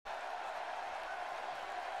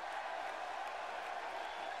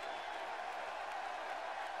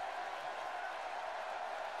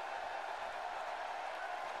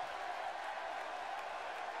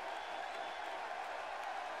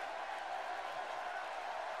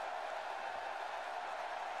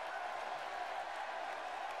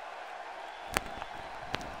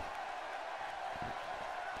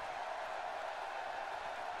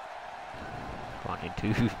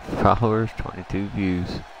22 followers, 22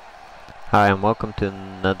 views. Hi, and welcome to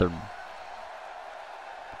another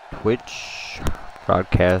Twitch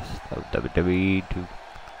broadcast of WWE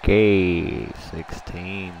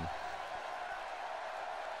 2K16.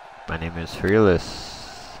 My name is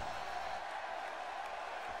Fearless.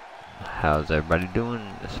 How's everybody doing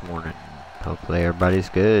this morning? Hopefully everybody's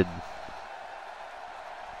good.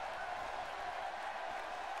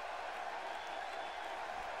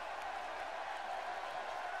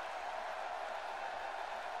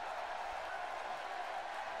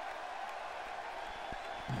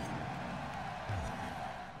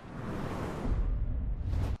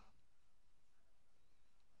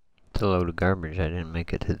 It's a load of garbage. I didn't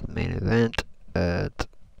make it to the main event at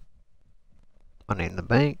Money in the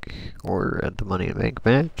Bank or at the Money in the Bank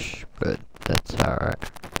match, but that's alright.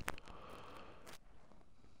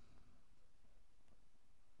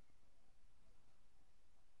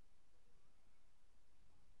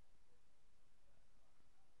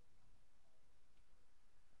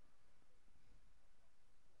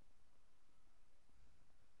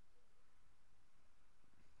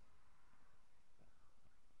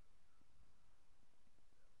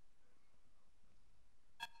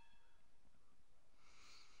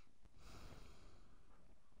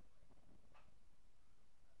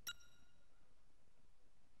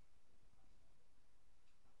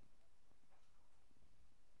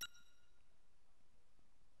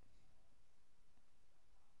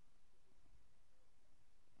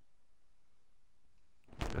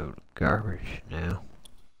 Load of garbage now.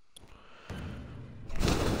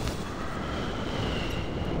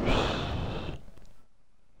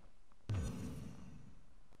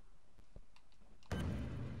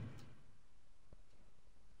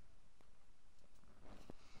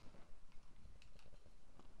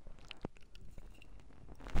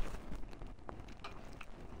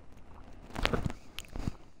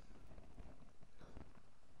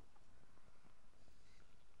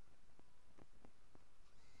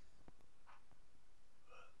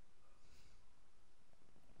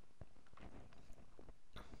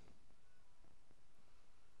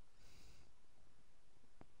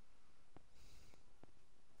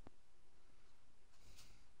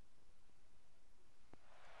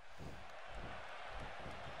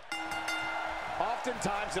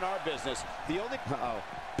 Oftentimes in our business, the only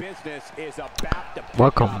business is about to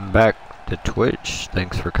Welcome back to Twitch.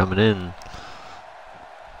 Thanks for coming in.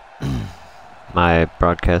 My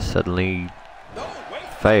broadcast suddenly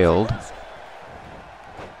failed.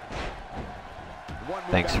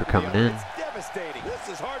 Thanks for coming in. It's devastating. This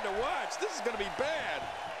is hard to watch. This is going to be bad.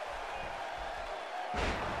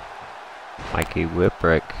 Mikey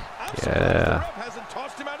Whipwreck. Yeah. Hasn't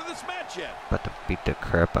tossed him out of this match yet. About to beat the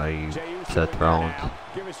crap out of you, Seth Rollins.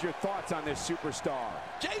 Give us your thoughts on this superstar.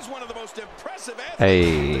 Jay's one of the most impressive athletes.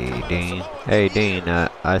 Hey, Dean. Hey, Dean.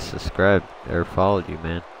 I subscribed or followed you,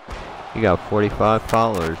 man. You got 45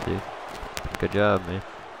 followers, dude. Good job, man.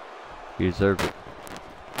 You deserve it.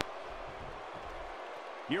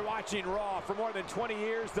 You're watching Raw for more than 20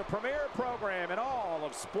 years, the premier program in all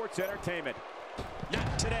of sports entertainment.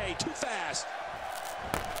 Not today, too fast.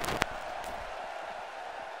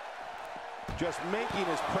 Just making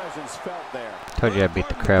his presence felt there. Told you I beat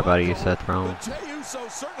the crap out of you, Seth Rollins.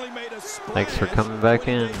 Thanks for coming back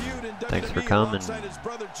in. Thanks for coming.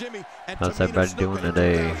 How's everybody doing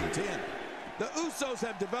today?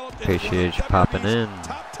 Appreciate you popping in.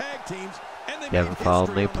 If you haven't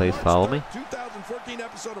followed me, please follow me.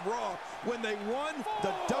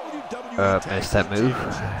 Missed that move.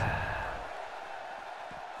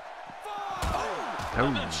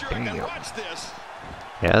 Oh, damn.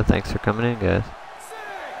 Yeah, thanks for coming in, guys.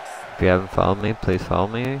 If you haven't followed me, please follow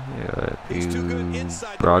me. If you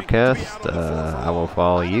broadcast, I will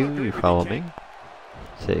follow you. You follow me.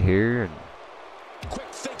 Sit here and...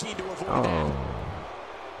 Oh.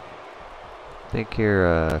 Think you're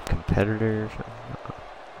a competitor or something?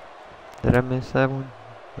 Did I miss that one?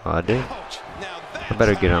 Oh, I did. I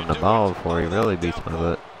better get on the ball before he really beats my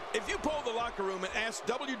butt.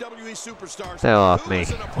 Stay off me.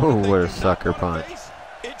 Oh, what a sucker punch.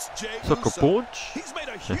 Sucker punch? He's made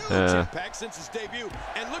a huge impact since his debut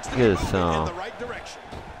and looks to be moving in the right direction.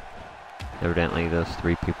 Evidently those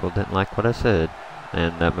three people didn't like what I said,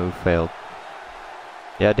 and that move failed.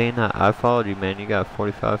 Yeah, Dean, I followed you, man. You got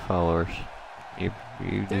 45 followers. You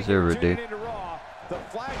deserve it, dude.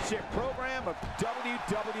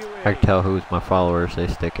 I can tell who's my followers. They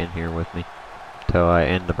stick in here with me till I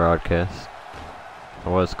end the broadcast. I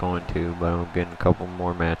was going to, but I'm getting a couple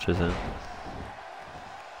more matches in.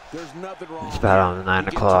 It's about on 9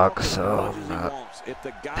 o'clock, so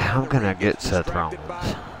I'm gonna get Seth Rollins.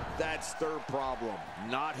 That's their problem,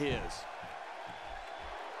 not his.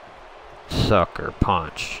 Sucker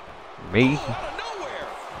punch. Me? Oh, out of nowhere.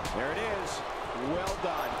 There it is. Well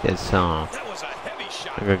done. It's That was a heavy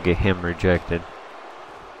shot. I'm gonna get him rejected.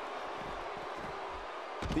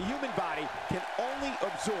 The human body can only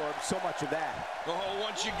absorb so much of that. Oh,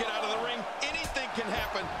 once you get out of the ring, anything can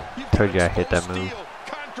happen. Told you I hit that move. Steel,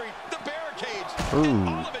 concrete, the barricades. Ooh.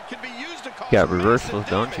 All of it can be used to cause You got reversals,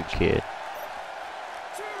 don't you, kid?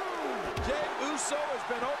 Jey Uso has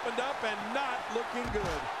been opened up and not looking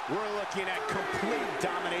good. We're looking at complete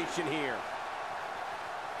domination here.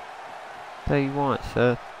 What you want,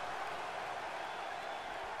 Seth?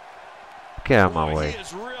 Get out of my way. He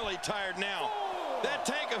is really tired now. That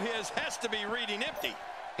tank of his has to be reading empty.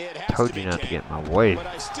 It has Told to you be not to King, get in my way. but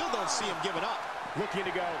I still don't see him giving up. Looking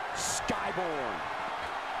to go skyborne.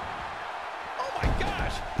 Oh my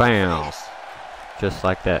gosh! Bam! Nice. Just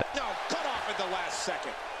like that. No, cut off at the last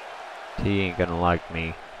second. He ain't gonna like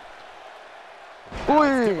me.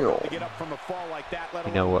 To get up from a fall like that, let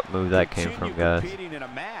You know what move that came from, guys? in a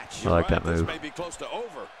match. I like that This move. may be close to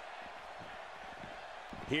over.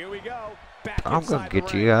 Here we go. Back I'm gonna inside the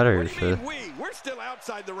get ring. you out of here, What do you Seth. mean we're still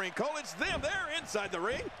outside the ring, Cole. It's them. They're inside the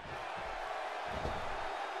ring.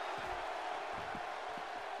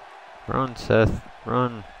 Run, Seth.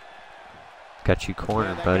 Run. Got you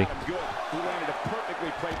cornered, Yeah, buddy. got him good. He landed a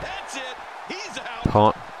perfectly placed. That's it. He's out.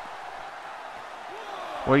 Punk.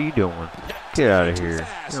 What are you doing? Get out of here.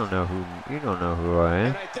 You don't know who I am.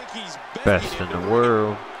 And I think he's Best in the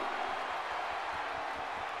world.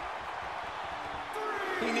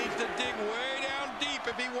 He needs to dig way down deep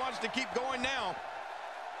if he wants to keep going now.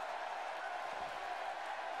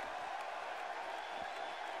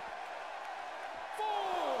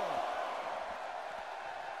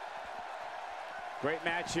 Great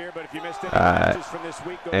match here, but if you missed any matches from this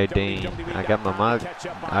week, go Hey to Dean, WWE.com I got my mic. to catch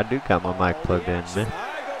up on I do got my mic all plugged the in, action. man.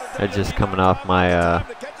 I go to It's just coming off my time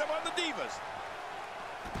to catch up on the Divas.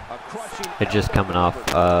 A crushing it's just coming off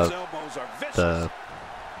elbow. Elbows are vicious. the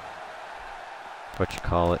what you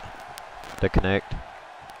call it, the Connect.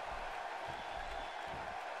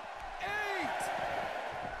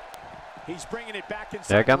 He's bringing it back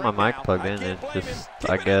inside. Yeah, I got the my ring mic now. plugged I in. can't It's blame him. just, Keep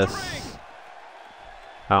I it in the guess, ring.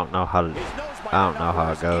 I don't know how to. His nose might I don't not know how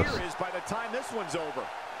where it his goes. ear is by the time this one's over.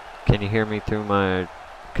 Can you hear me through my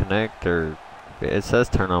Connect, or it says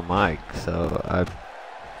turn on mic, so I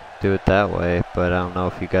do it that way, but I don't know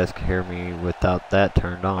if you guys can hear me without that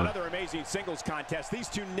turned on. Another amazing singles contest. These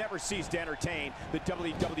two never cease to entertain the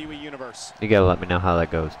WWE Universe. You gotta let me know how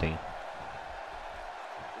that goes, Dean.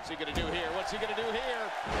 What's he gonna do here? What's he gonna do here?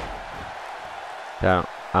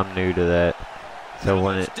 I'm new to that. So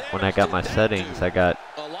when I got my settings, I got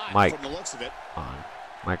mic on,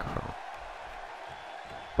 microphone.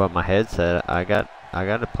 But my headset, I got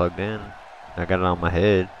it plugged in. I got it on my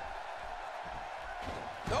head.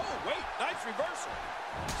 Oh wait, nice reversal.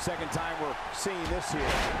 Second time we're seeing this here.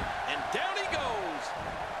 And down he goes.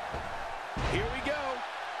 Here we go.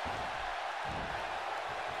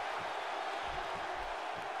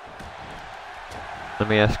 Let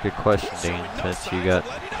me ask you a question, Dean, since you got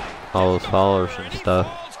all those followers and stuff.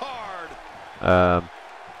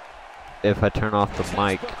 If I turn off the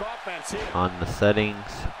mic on the settings,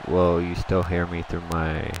 will you still hear me through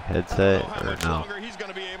my headset, or no? He's going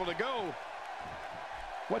to be able to go.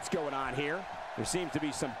 What's going on here? There seems to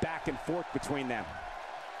be some back and forth between them.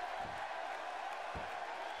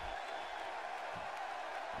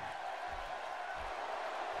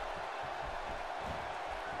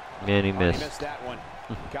 Man, he He missed. missed that one.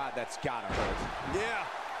 God, that's gotta hurt. Yeah,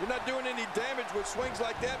 you're not doing any damage with swings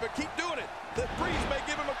like that, but keep doing it. The freeze may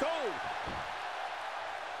give him a cold.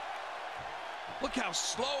 Look how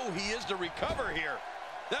slow he is to recover here.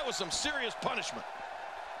 That was some serious punishment.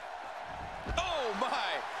 Oh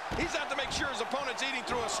my! He's out to make sure his opponent's eating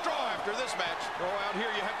through a straw after this match. Oh, out here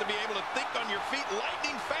you have to be able to think on your feet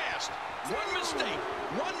lightning fast. One mistake,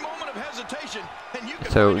 one moment of hesitation, and you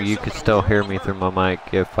can So find you yourself could in a still hear world me of through hurt. my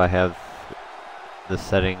mic if I have the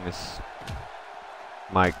settings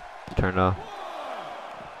mic turned off.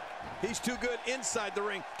 He's too good inside the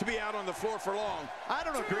ring to be out on the floor for long. I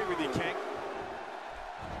don't agree with you, King.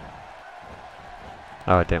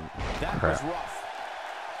 Oh, damn. That Crap. was rough.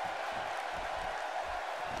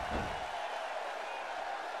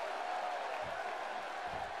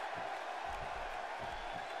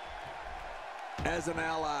 As an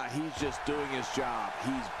ally, he's just doing his job.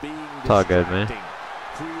 He's being It's all good, man.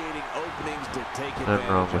 creating openings to take advantage Nothing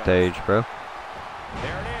wrong with of. age, bro.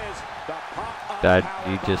 There it is. The pop-up Dad,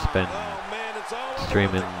 power you just bomb. been Oh, man, it's all over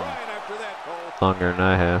streaming with the crying after that, Cole. longer than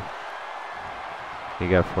I have. You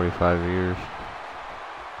got 45 years.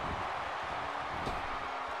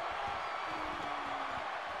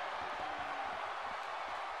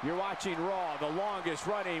 You're watching Raw, the longest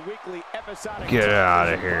running weekly episodic. Get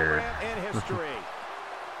out of here. In history.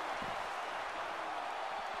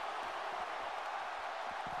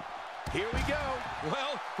 Here we go.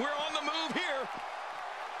 Well, we're on the move here.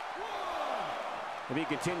 If he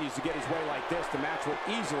continues to get his way like this, the match will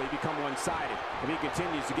easily become one-sided. If he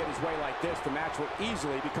continues to get his way like this, the match will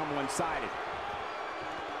easily become one-sided.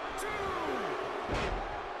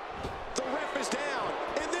 The ref is down,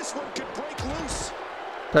 and this one could break loose.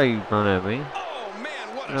 Thought you run at me. Oh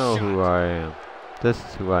man, what a Know shot. who I am. This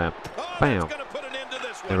is who I am. Oh, Bam. that's gonna put an end to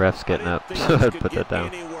this The one. ref's getting up, so I put that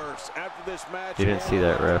down. You didn't see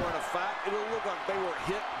that, ref. It'll look like they were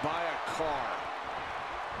hit by a car.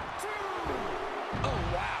 Oh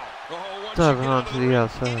wow. Oh, once Dive you get on onto to the the ring,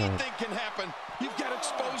 outside. anything can happen. You've got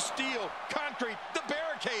exposed steel, concrete, the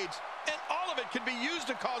barricades, and all of it can be used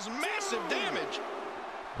to cause massive damage.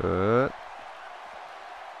 Good.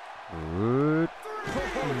 Good.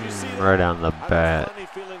 Right on the bat. Funny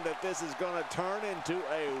feeling that this is going to turn into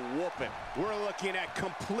a whooping. We're looking at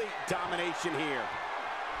complete domination here.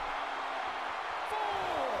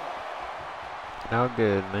 How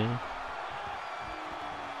good, man.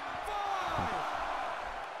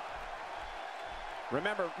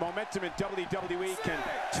 Remember, momentum in WWE can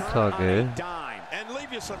It's turn all on good. a dime. And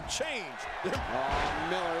leave you some change. Oh,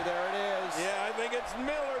 Miller, there it is. Yeah, I think it's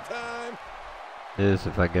Miller time. It is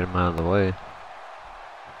if I get him out of the way.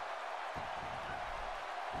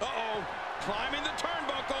 Uh-oh, climbing the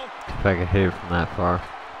turnbuckle. If I could hit it from that far.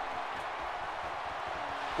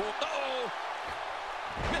 Uh-oh,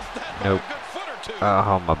 missed that by Nope. a good foot or two.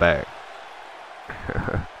 Oh, my back.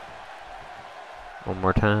 One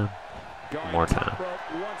more time. One more time.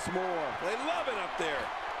 Once more. They love it up there.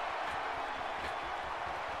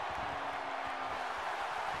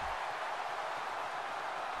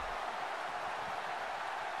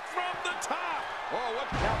 From the top. Oh,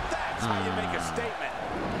 what? Now that's how you make a statement.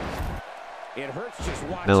 It hurts just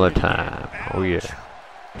watching. Miller it again. time. Oh, yeah.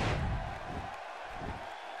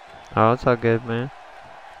 Oh, it's all good, man.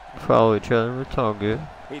 Follow each other. It's all good.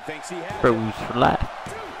 He thinks he has it. Bros for life.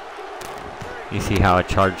 You see how I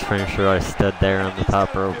charged finisher? I stood there on the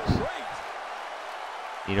top ropes.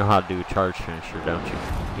 You know how to do a charge finisher, don't you?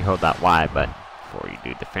 You hold that Y button before you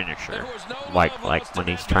do the finisher. Like when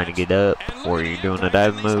he's trying to get up or you're doing a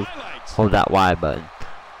dive move, hold that Y button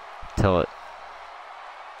till it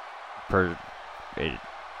for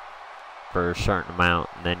a certain amount,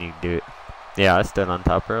 and then you do it. Yeah, I stood on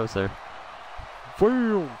top ropes there.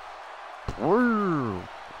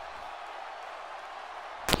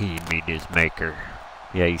 He meet his maker.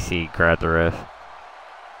 Yeah, you see, grab the ref.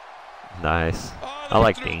 Nice. I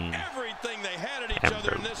like Dean.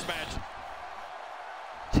 Ambrose.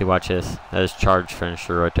 See, watch this. That's charge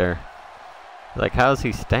finisher right there. Like, how is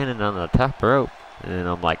he standing on the top rope? And then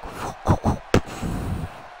I'm like,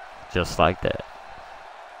 just like that.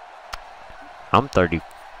 I'm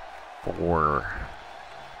 34,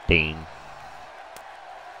 Dean.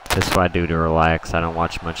 That's what I do to relax. I don't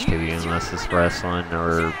watch much TV unless it's wrestling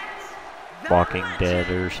or Walking Dead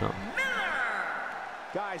or something.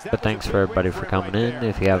 But thanks for everybody for coming in.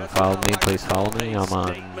 If you haven't followed me, please follow me. I'm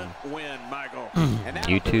on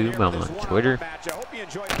YouTube. I'm on Twitter.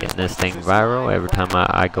 Getting this thing viral. Every time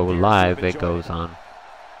I go live, it goes on.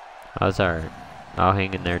 I was alright. I'll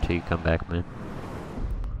hang in there till you come back, man.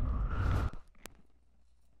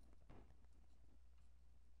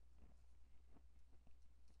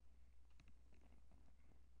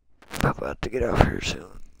 I'm about to get off here soon.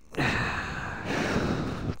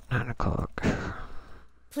 9 o'clock.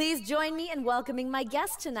 Please join me in welcoming my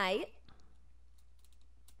guest tonight.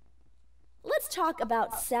 Let's talk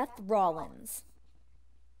about Seth Rollins.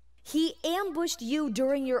 He ambushed you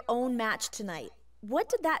during your own match tonight. What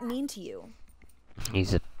did that mean to you?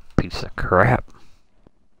 He's a piece of crap.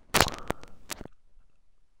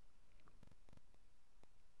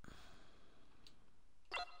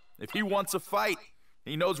 If he wants a fight,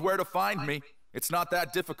 he knows where to find me. It's not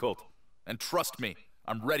that difficult. And trust me,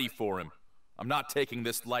 I'm ready for him. I'm not taking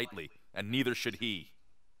this lightly, and neither should he.